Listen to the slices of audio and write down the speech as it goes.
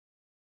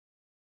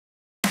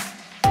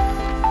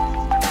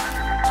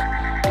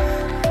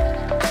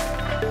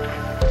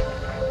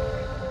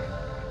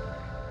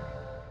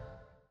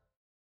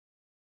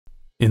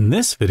In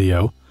this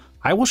video,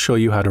 I will show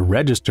you how to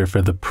register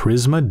for the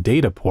PRISMA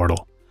data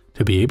portal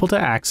to be able to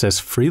access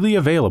freely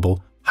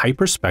available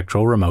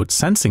hyperspectral remote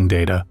sensing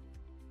data.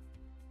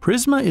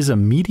 PRISMA is a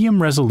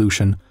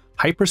medium-resolution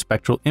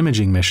hyperspectral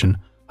imaging mission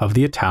of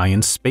the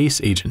Italian Space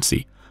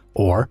Agency,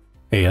 or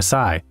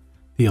ASI.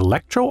 The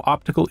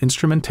electro-optical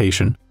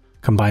instrumentation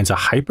combines a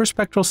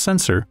hyperspectral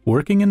sensor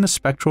working in the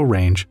spectral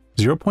range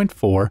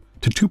 0.4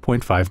 to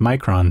 2.5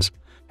 microns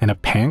and a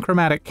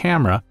panchromatic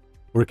camera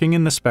working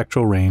in the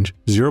spectral range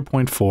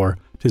 0.4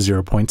 to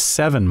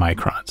 0.7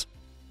 microns.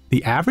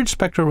 The average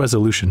spectral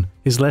resolution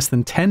is less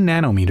than 10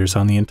 nanometers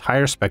on the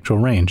entire spectral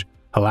range,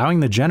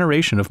 allowing the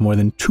generation of more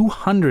than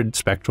 200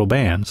 spectral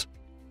bands.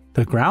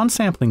 The ground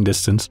sampling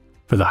distance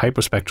for the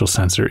hyperspectral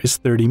sensor is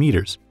 30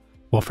 meters,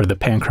 while for the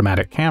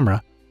panchromatic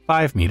camera,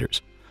 5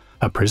 meters.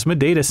 A PRISMA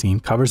data scene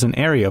covers an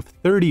area of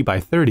 30 by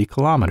 30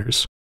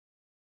 kilometers.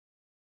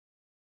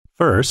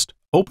 First,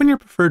 open your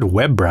preferred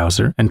web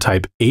browser and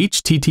type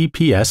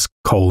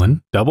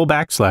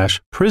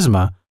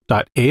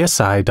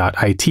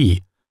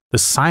https://prisma.asi.it. The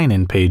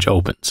sign-in page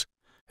opens.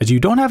 As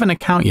you don't have an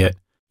account yet,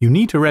 you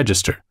need to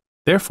register.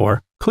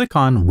 Therefore, click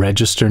on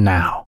Register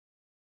Now.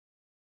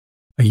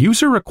 A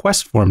user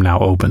request form now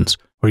opens,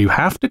 where you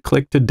have to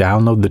click to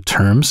download the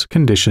terms,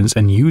 conditions,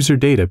 and user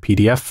data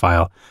PDF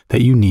file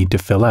that you need to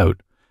fill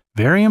out.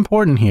 Very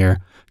important here,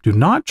 do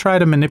not try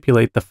to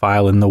manipulate the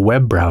file in the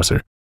web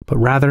browser, but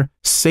rather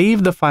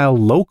save the file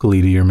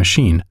locally to your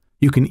machine.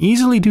 You can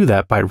easily do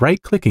that by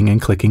right-clicking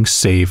and clicking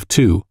Save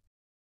To.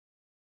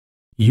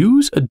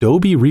 Use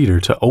Adobe Reader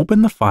to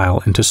open the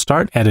file and to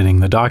start editing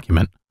the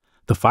document.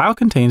 The file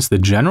contains the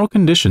general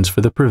conditions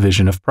for the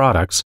provision of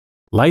products,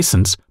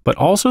 license, but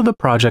also the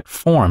project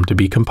form to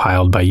be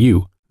compiled by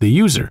you, the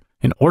user,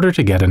 in order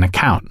to get an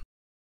account.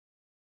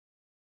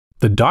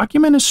 The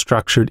document is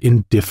structured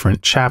in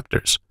different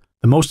chapters.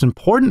 The most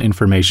important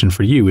information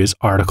for you is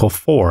Article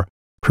 4,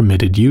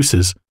 Permitted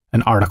Uses,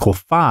 and Article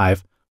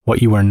 5,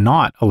 What you are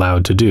not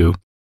allowed to do.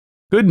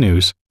 Good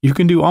news, you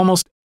can do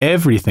almost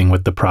everything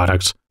with the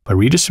products, but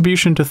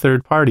redistribution to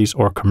third parties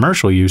or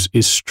commercial use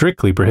is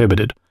strictly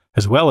prohibited,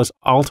 as well as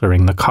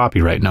altering the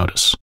copyright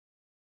notice.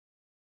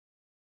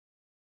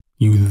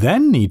 You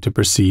then need to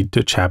proceed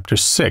to Chapter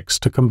 6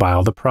 to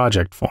compile the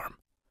project form.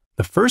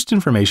 The first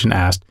information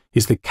asked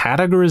is the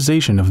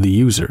categorization of the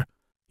user.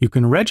 You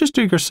can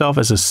register yourself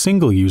as a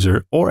single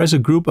user or as a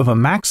group of a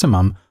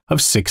maximum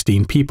of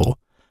 16 people.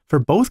 For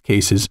both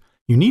cases,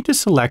 you need to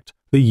select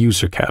the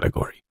user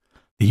category.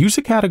 The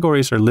user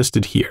categories are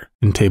listed here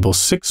in Table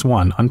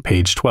 6.1 on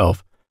page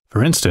 12.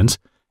 For instance,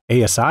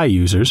 ASI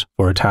users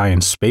for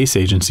Italian Space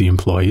Agency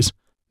employees,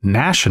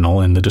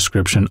 national in the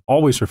description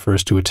always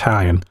refers to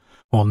Italian,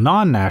 while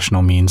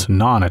non-national means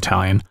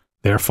non-Italian,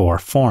 therefore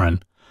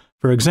foreign.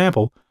 For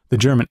example, the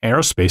German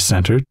Aerospace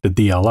Center, the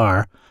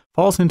DLR,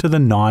 falls into the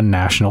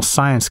non-national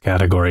science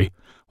category,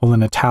 while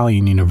an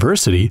Italian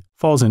university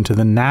falls into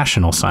the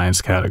national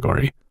science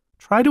category.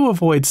 Try to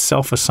avoid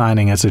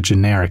self-assigning as a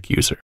generic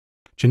user.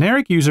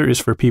 Generic user is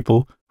for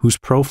people whose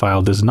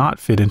profile does not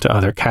fit into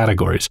other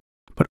categories,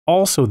 but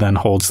also then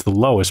holds the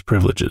lowest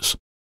privileges.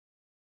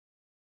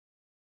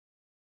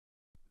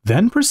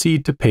 Then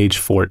proceed to page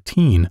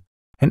 14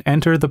 and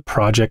enter the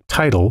project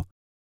title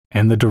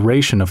and the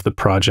duration of the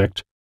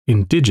project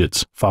in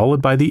digits,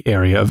 followed by the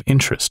area of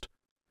interest.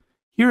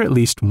 Here at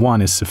least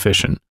one is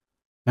sufficient.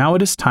 Now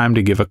it is time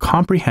to give a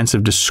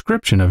comprehensive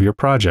description of your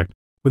project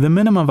with a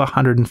minimum of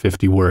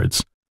 150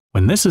 words.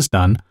 When this is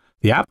done,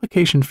 the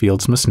application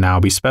fields must now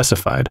be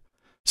specified.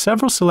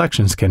 Several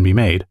selections can be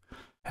made.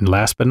 And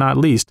last but not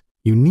least,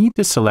 you need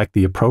to select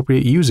the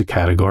appropriate user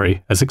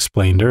category as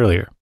explained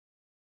earlier.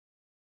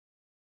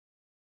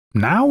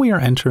 Now we are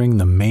entering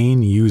the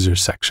main user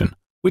section,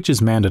 which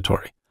is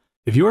mandatory.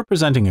 If you are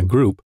presenting a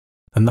group,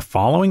 then the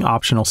following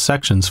optional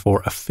sections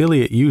for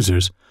affiliate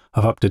users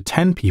of up to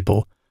 10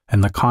 people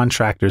and the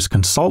contractors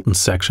consultants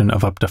section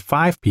of up to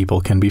 5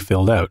 people can be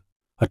filled out.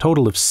 A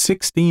total of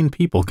 16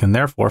 people can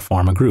therefore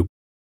form a group.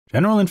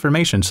 General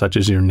information such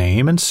as your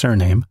name and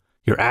surname,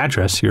 your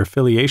address, your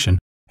affiliation,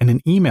 and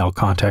an email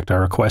contact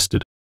are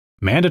requested.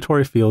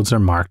 Mandatory fields are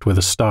marked with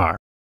a star.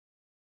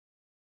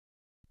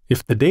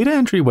 If the data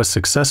entry was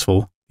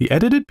successful, the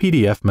edited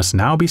PDF must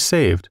now be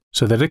saved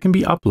so that it can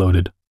be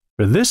uploaded.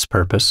 For this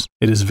purpose,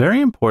 it is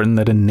very important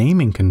that a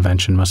naming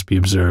convention must be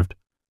observed,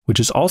 which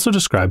is also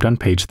described on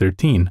page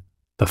 13.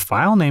 The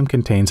file name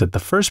contains at the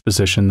first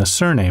position the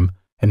surname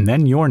and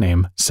then your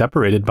name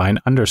separated by an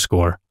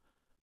underscore.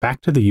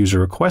 Back to the user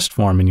request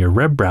form in your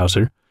web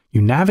browser,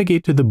 you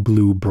navigate to the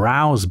blue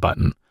Browse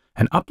button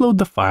and upload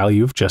the file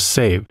you have just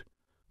saved.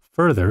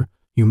 Further,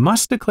 you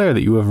must declare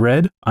that you have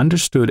read,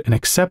 understood, and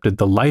accepted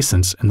the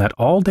license and that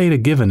all data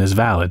given is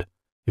valid.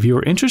 If you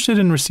are interested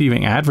in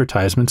receiving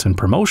advertisements and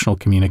promotional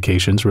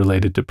communications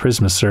related to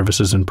PRISMA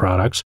services and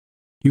products,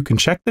 you can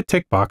check the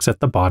tick box at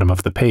the bottom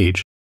of the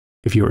page.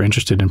 If you are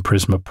interested in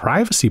PRISMA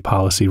privacy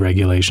policy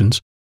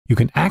regulations, you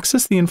can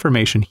access the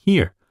information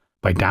here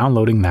by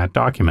downloading that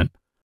document.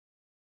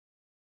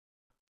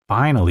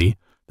 Finally,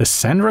 the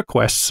Send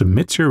Request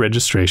submits your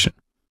registration.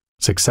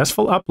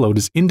 Successful upload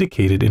is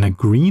indicated in a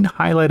green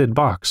highlighted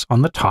box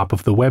on the top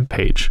of the web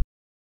page.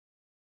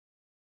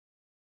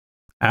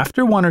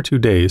 After 1 or 2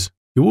 days,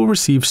 you will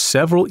receive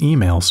several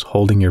emails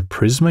holding your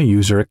PRISMA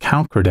user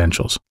account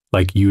credentials,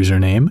 like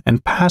username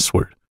and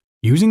password.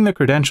 Using the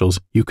credentials,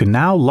 you can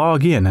now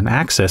log in and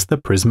access the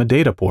PRISMA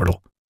data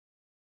portal.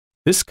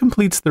 This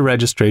completes the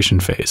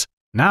registration phase.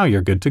 Now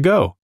you're good to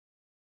go.